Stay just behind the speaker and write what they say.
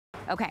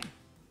Okay.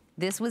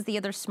 This was the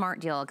other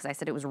smart deal because I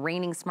said it was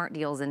raining smart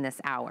deals in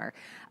this hour.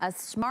 A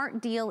smart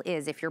deal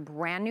is if you're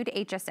brand new to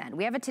HSN,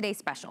 we have a today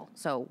special.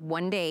 So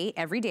one day,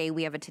 every day,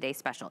 we have a today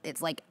special.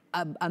 It's like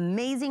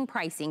amazing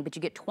pricing, but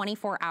you get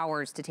 24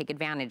 hours to take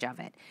advantage of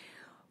it.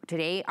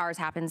 Today, ours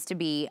happens to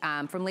be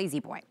from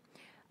Lazy Boy.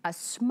 A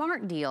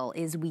smart deal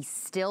is we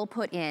still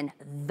put in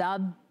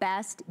the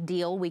best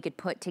deal we could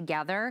put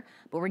together,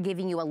 but we're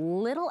giving you a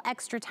little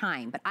extra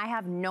time, but I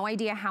have no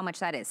idea how much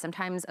that is.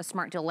 Sometimes a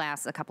smart deal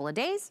lasts a couple of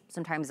days,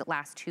 sometimes it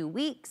lasts 2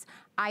 weeks.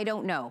 I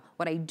don't know.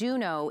 What I do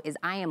know is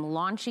I am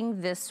launching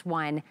this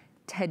one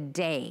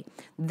today.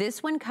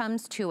 This one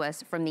comes to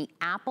us from the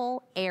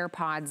Apple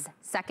AirPods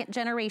 2nd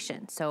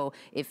generation. So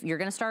if you're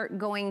gonna start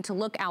going to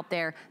look out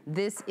there,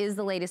 this is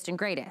the latest and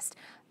greatest.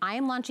 I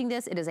am launching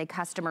this. It is a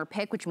customer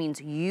pick, which means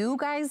you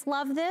guys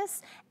love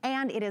this,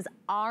 and it is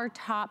our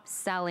top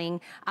selling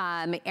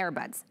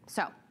earbuds.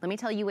 So let me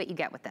tell you what you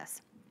get with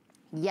this.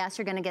 Yes,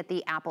 you're gonna get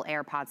the Apple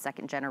AirPods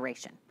 2nd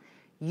generation.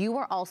 You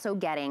are also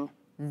getting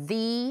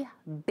the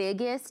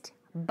biggest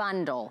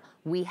bundle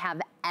we have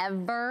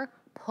ever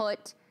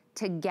put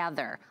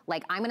together.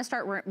 Like, I'm gonna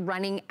start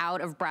running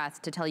out of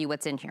breath to tell you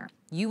what's in here.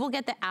 You will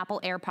get the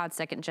Apple AirPods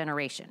 2nd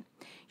generation.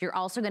 You're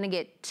also gonna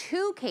get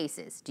 2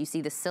 cases. Do you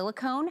see the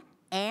silicone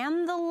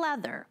and the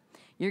leather?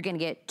 You're gonna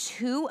get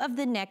 2 of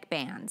the neck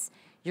bands.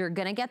 You're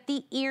gonna get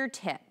the ear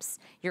tips.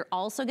 You're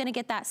also gonna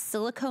get that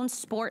silicone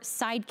sport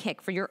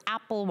Sidekick for your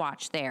Apple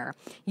Watch there.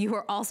 You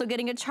are also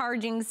getting a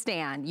charging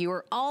stand. You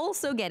are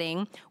also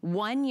getting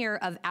 1 year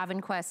of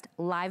AvenQuest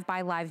Live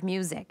by Live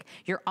music.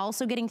 You're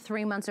also getting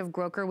 3 months of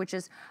Groker, which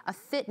is a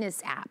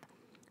fitness app.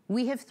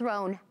 We have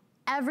thrown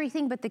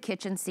everything but the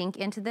kitchen sink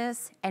into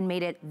this and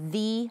made it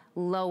the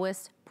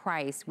lowest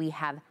price we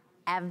have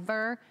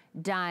ever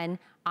done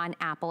on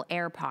Apple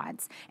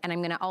AirPods. And I'm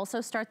gonna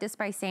also start this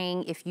by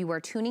saying, if you are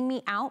tuning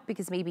me out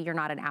because maybe you're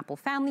not an Apple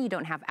family, you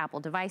don't have Apple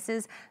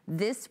devices,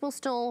 this will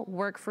still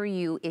work for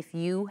you if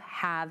you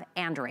have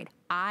Android.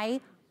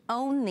 I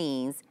own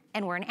these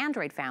and we're an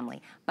Android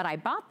family, but I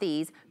bought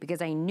these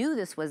because I knew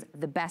this was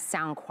the best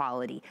sound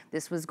quality.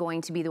 This was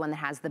going to be the one that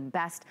has the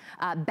best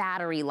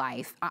battery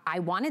life. I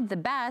wanted the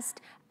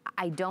best.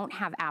 I don't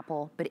have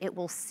Apple, but it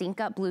will sync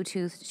up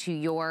Bluetooth to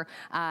your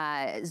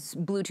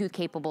Bluetooth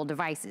capable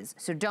devices.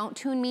 So don't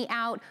tune me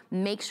out.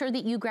 Make sure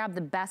that you grab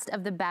the best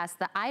of the best.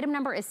 The item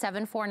number is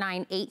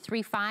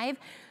 749835.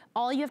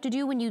 All you have to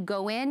do when you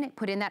go in,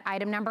 put in that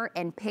item number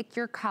and pick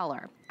your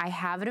color. I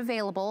have it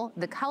available.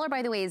 The color,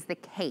 by the way, is the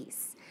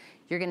case.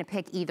 You're gonna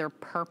pick either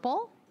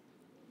purple,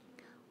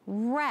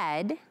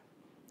 red.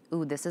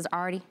 Ooh, this is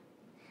already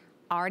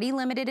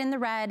limited in the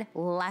red,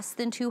 less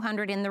than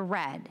 200 in the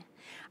red.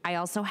 I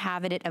also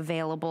have it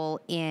available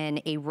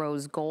in a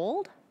rose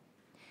gold.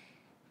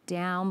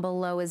 Down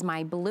below is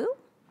my blue.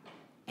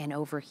 And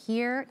over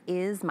here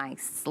is my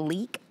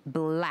sleek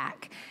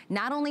black.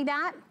 Not only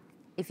that,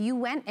 if you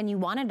went and you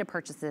wanted to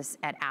purchase this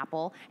at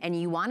Apple and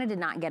you wanted to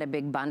not get a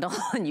big bundle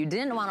and you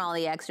didn't want all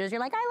the extras,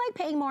 you're like, I like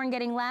paying more and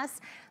getting less,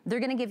 they're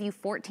gonna give you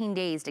 14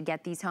 days to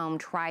get these home,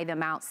 try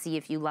them out, see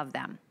if you love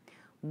them.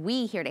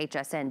 We here at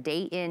HSN,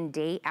 day in,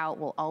 day out,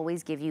 will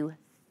always give you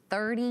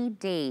 30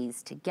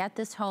 days to get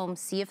this home,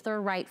 see if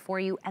they're right for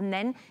you, and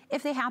then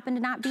if they happen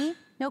to not be,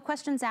 no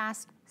questions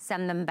asked,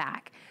 send them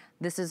back.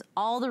 This is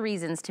all the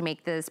reasons to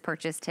make this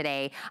purchase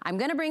today. I'm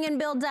gonna bring in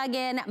Bill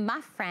Duggan, my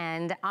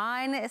friend,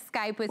 on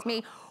Skype with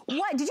me.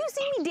 What, did you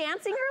see me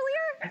dancing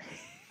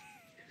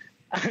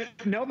earlier?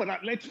 No, but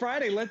it's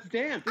Friday, let's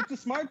dance. It's a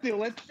smart deal,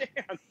 let's dance.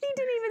 He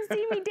didn't even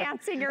see me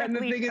dancing earlier. And the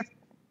thing is,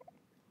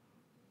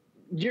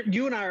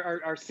 you and I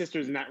are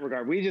sisters in that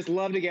regard. We just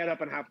love to get up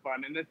and have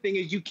fun. And the thing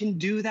is, you can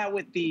do that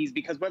with these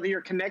because whether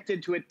you're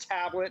connected to a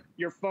tablet,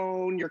 your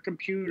phone, your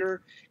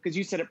computer, because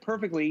you said it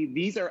perfectly,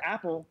 these are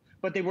Apple,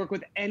 but they work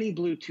with any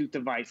Bluetooth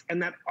device. And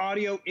that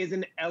audio is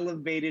an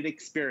elevated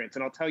experience.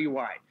 And I'll tell you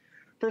why.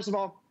 First of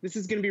all, this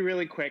is going to be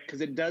really quick because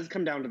it does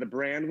come down to the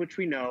brand, which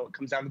we know. It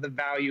comes down to the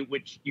value,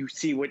 which you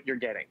see what you're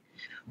getting.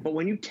 But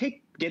when you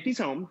get these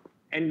home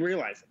and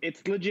realize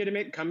it's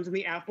legitimate, comes in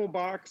the Apple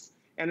box,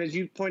 and as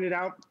you pointed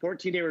out,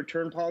 14-day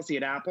return policy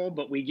at Apple,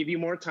 but we give you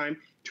more time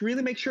to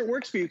really make sure it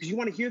works for you because you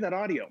want to hear that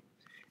audio.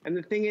 And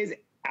the thing is,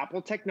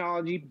 Apple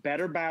technology,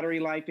 better battery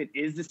life, it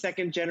is the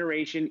 2nd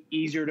generation,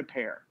 easier to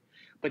pair.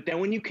 But then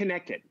when you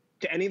connect it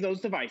to any of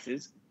those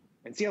devices,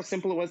 and see how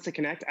simple it was to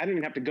connect? I didn't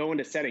even have to go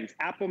into settings.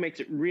 Apple makes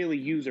it really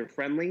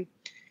user-friendly.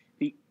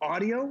 The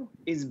audio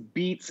is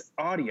Beats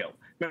audio.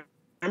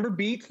 Remember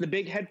Beats, the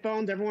big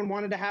headphones? Everyone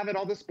wanted to have it.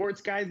 All the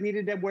sports guys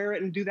needed to wear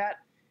it and do that.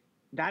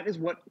 That is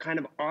what kind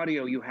of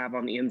audio you have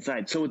on the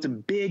inside. So it's a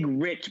big,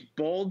 rich,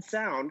 bold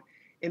sound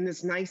in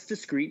this nice,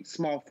 discreet,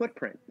 small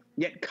footprint,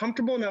 yet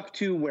comfortable enough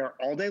to wear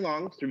all day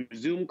long through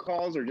Zoom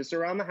calls or just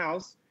around the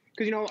house.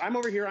 Because, you know, I'm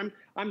over here,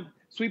 I'm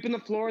sweeping the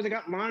floors, I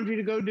got laundry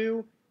to go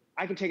do.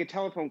 I can take a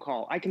telephone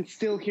call. I can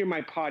still hear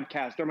my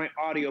podcast or my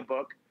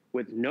audiobook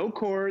with no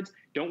cords.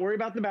 Don't worry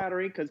about the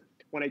battery because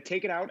when I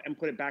take it out and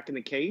put it back in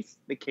the case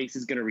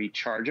is going to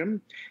recharge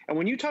them. And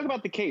when you talk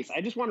about the case,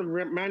 I just want to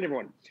remind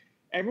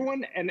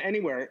everyone and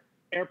anywhere,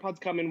 AirPods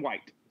come in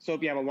white. So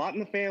if you have a lot in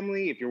the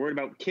family, if you're worried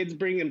about kids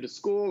bringing them to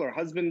school or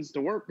husbands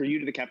to work or you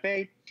to the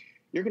cafe,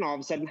 you're going to all of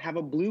a sudden have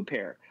a blue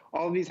pair.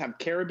 All of these have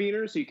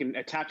carabiners, so you can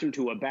attach them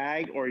to a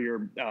bag or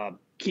your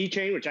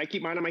keychain, which I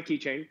keep mine on my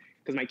keychain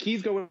because my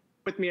keys go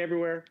with me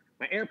everywhere.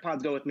 My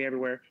AirPods go with me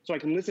everywhere, so I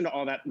can listen to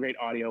all that great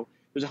audio.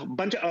 There's a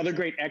bunch of other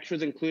great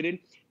extras included.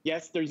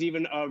 Yes, there's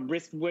even a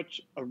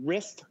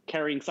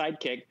wrist-carrying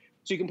Sidekick,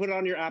 so you can put it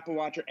on your Apple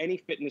Watch or any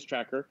fitness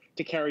tracker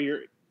to carry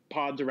your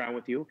pods around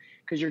with you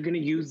because you're going to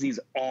use these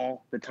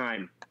all the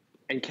time.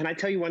 And can I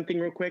tell you one thing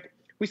real quick?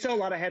 We sell a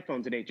lot of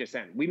headphones at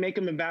HSN. We make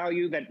them a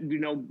value that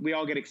we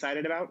all get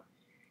excited about.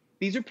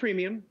 These are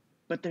premium,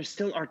 but they're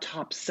still our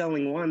top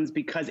selling ones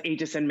because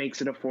HSN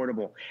makes it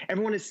affordable.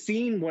 Everyone has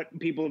seen what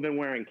people have been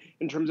wearing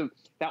in terms of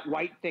that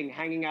white thing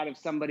hanging out of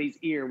somebody's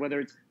ear, whether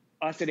it's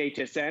us at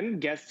HSN,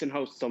 guests and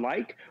hosts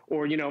alike,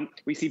 or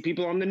we see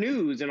people on the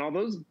news and all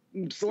those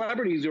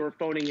celebrities who are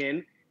phoning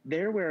in,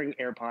 they're wearing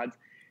AirPods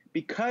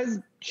because,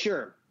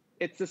 sure,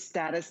 it's a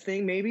status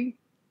thing maybe,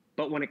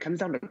 but when it comes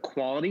down to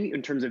quality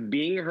in terms of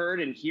being heard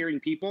and hearing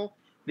people,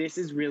 this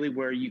is really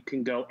where you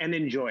can go and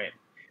enjoy it.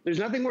 There's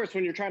nothing worse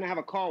when you're trying to have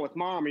a call with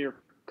mom or your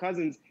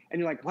cousins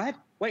and you're like, what?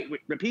 Wait,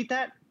 repeat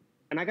that?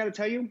 And I got to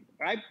tell you,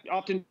 I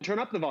often turn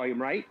up the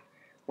volume, right?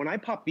 When I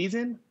pop these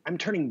in, I'm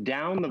turning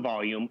down the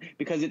volume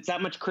because it's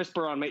that much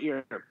crisper on my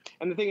ear.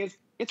 And the thing is,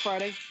 it's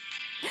Friday.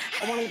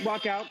 I want to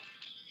walk out.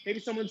 Maybe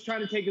someone's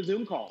trying to take a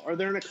Zoom call or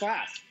they're in a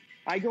class.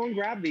 I go and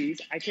grab these.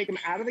 I take them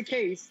out of the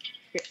case.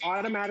 They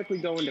automatically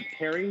go into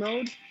pairing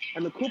mode.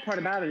 And the cool part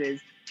about it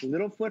is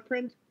little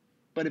footprint,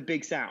 but a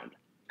big sound.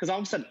 Because all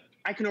of a sudden,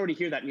 I can already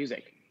hear that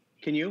music.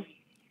 Can you?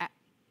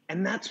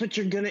 And that's what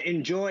you're going to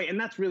enjoy. And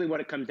that's really what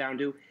it comes down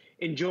to.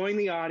 Enjoying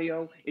the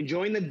audio,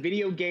 enjoying the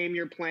video game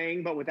you're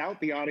playing, but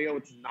without the audio,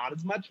 it's not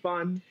as much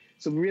fun.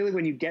 So really,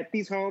 when you get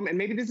these home, and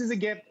maybe this is a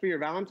gift for your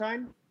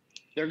Valentine,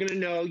 they're going to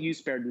know you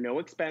spared no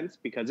expense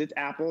because it's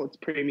Apple, it's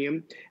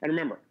premium. And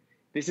remember,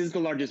 this is the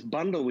largest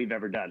bundle we've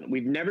ever done.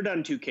 We've never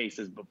done 2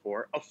 cases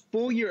before. A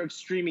full year of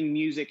streaming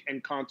music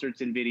and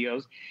concerts and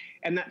videos.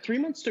 And that 3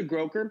 months to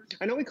Groker,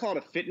 I know we call it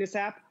a fitness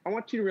app. I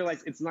want you to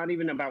realize it's not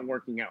even about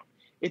working out.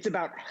 It's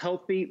about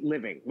healthy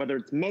living, whether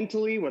it's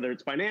mentally, whether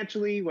it's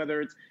financially,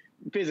 whether it's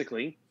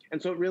physically. And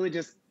so it really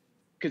just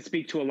could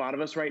speak to a lot of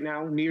us right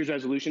now, New Year's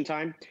resolution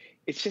time.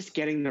 It's just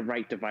getting the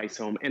right device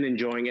home and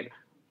enjoying it.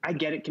 I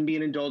get it can be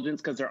an indulgence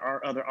because there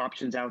are other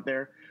options out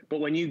there. But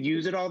when you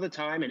use it all the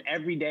time and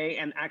every day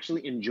and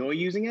actually enjoy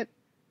using it,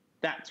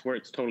 that's where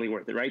it's totally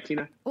worth it. Right,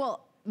 Tina?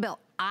 Well, Bill,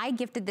 I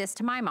gifted this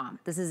to my mom.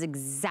 This is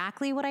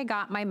exactly what I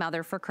got my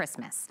mother for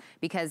Christmas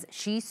because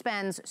she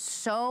spends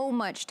so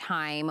much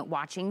time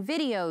watching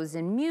videos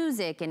and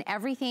music and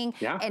everything.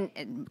 Yeah. And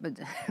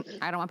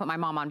I don't want to put my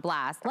mom on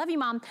blast. Love you,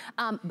 Mom.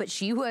 But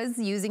she was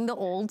using the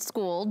old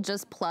school,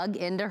 just plug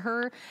into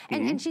her.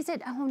 And she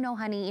said, oh, no,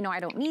 honey, I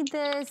don't need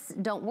this.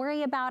 Don't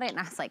worry about it. And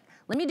I was like,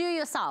 let me do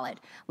you a solid.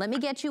 Let me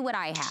get you what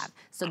I have.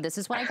 So this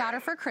is what I got her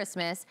for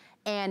Christmas.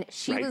 And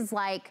she was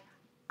like,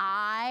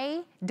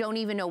 I don't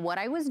even know what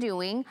I was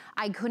doing.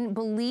 I couldn't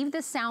believe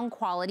the sound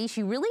quality.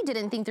 She really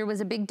didn't think there was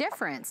a big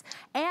difference.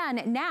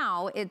 And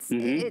now it's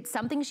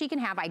something she can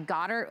have. I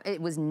got her, it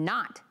was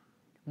not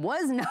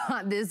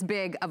this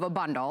big of a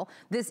bundle.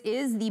 This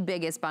is the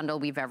biggest bundle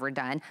we've ever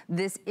done.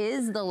 This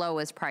is the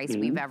lowest price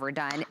we've ever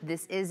done.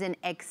 This is an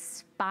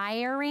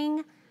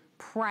expiring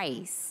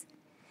price.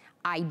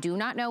 I do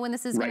not know when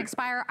this is gonna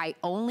expire. I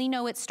only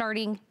know it's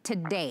starting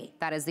today.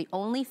 That is the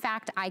only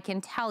fact I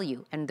can tell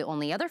you. And the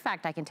only other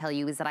fact I can tell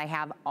you is that I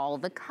have all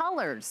the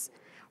colors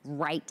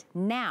right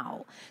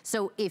now.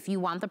 So if you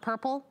want the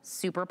purple,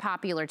 super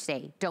popular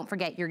today. Don't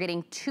forget, you're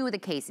getting 2 of the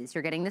cases.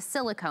 You're getting the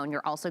silicone,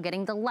 you're also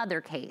getting the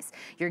leather case.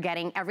 You're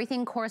getting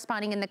everything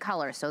corresponding in the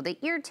color. So the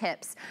ear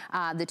tips,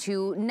 the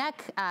 2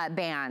 neck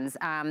bands,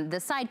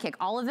 the Sidekick,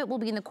 all of it will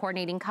be in the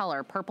coordinating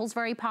color. Purple's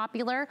very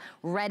popular.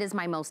 Red is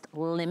my most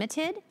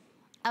limited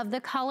of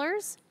the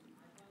colors.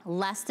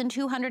 Less than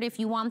 200 if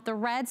you want the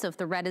red. So if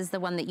the red is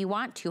the one that you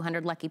want,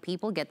 200 lucky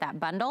people get that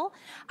bundle.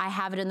 I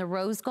have it in the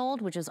rose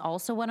gold, which is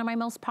also one of my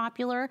most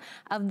popular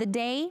of the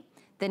day.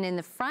 Then in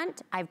the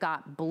front, I've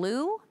got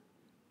blue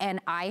and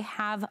I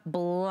have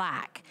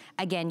black.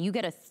 Again, you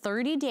get a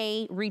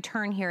 30-day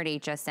return here at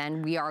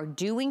HSN. We are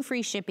doing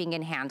free shipping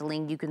and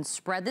handling. You can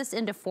spread this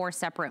into 4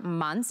 separate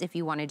months if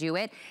you wanna do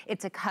it.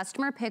 It's a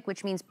customer pick,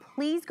 which means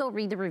please go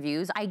read the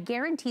reviews. I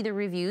guarantee the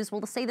reviews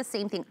will say the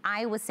same thing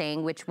I was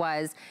saying, which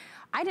was,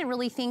 I didn't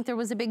really think there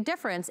was a big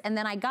difference. And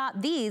then I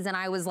got these and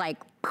I was like,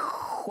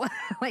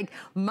 like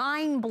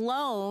mind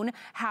blown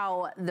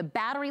how the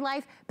battery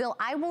life, Bill,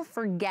 I will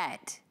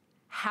forget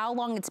how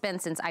long it's been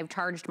since I've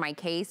charged my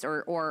case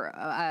or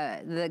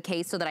the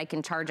case so that I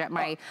can charge up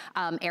my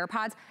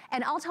AirPods.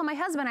 And I'll tell my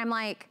husband, I'm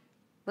like,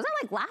 was that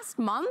like last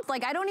month?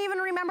 Like, I don't even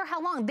remember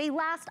how long. They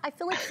last, I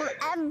feel like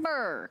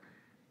forever.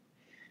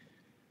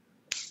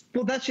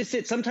 Well, that's just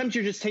it. Sometimes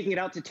you're just taking it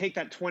out to take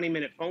that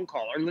 20-minute phone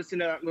call or listen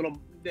to that little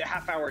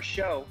half-hour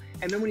show.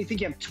 And then when you think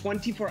you have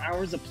 24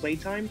 hours of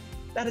playtime,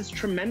 that is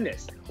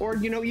tremendous. Or,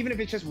 even if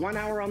it's just 1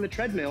 hour on the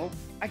treadmill,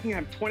 I can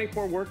have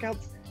 24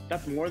 workouts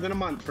That's more than a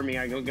month for me,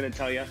 I'm gonna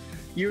tell you.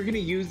 You're gonna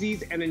use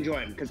these and enjoy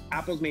them because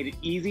Apple's made it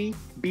easy,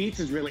 Beats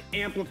has really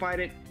amplified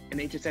it,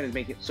 and HSN is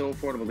making it so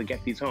affordable to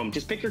get these home.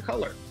 Just pick your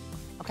color.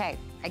 Okay,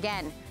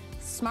 again,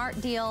 smart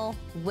deal,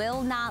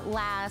 will not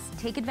last.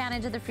 Take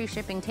advantage of the free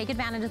shipping, take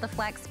advantage of the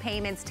flex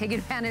payments, take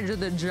advantage of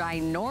the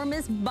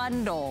ginormous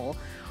bundle.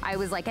 I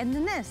was like, and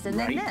then this, and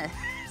then this.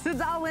 It's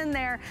all in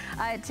there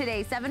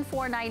today.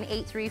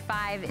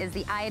 749835 is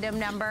the item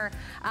number.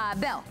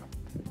 Bill,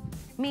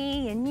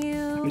 me and you.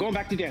 I'm going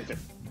back to dancing.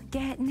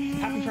 Getting it.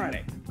 Happy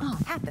Friday. Oh,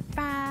 happy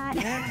Friday.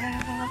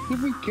 Yeah, here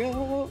we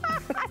go.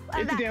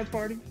 It's a dance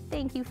party.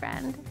 Thank you,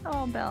 friend.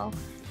 Oh, Bill.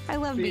 I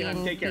love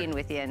being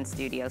with you in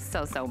studio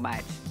so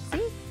much.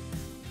 See?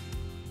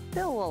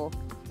 Bill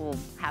will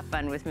have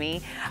fun with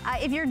me.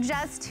 If you're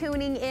just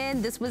tuning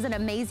in, this was an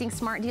amazing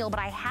smart deal, but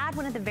I had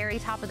one at the very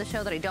top of the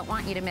show that I don't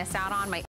want you to miss out on. My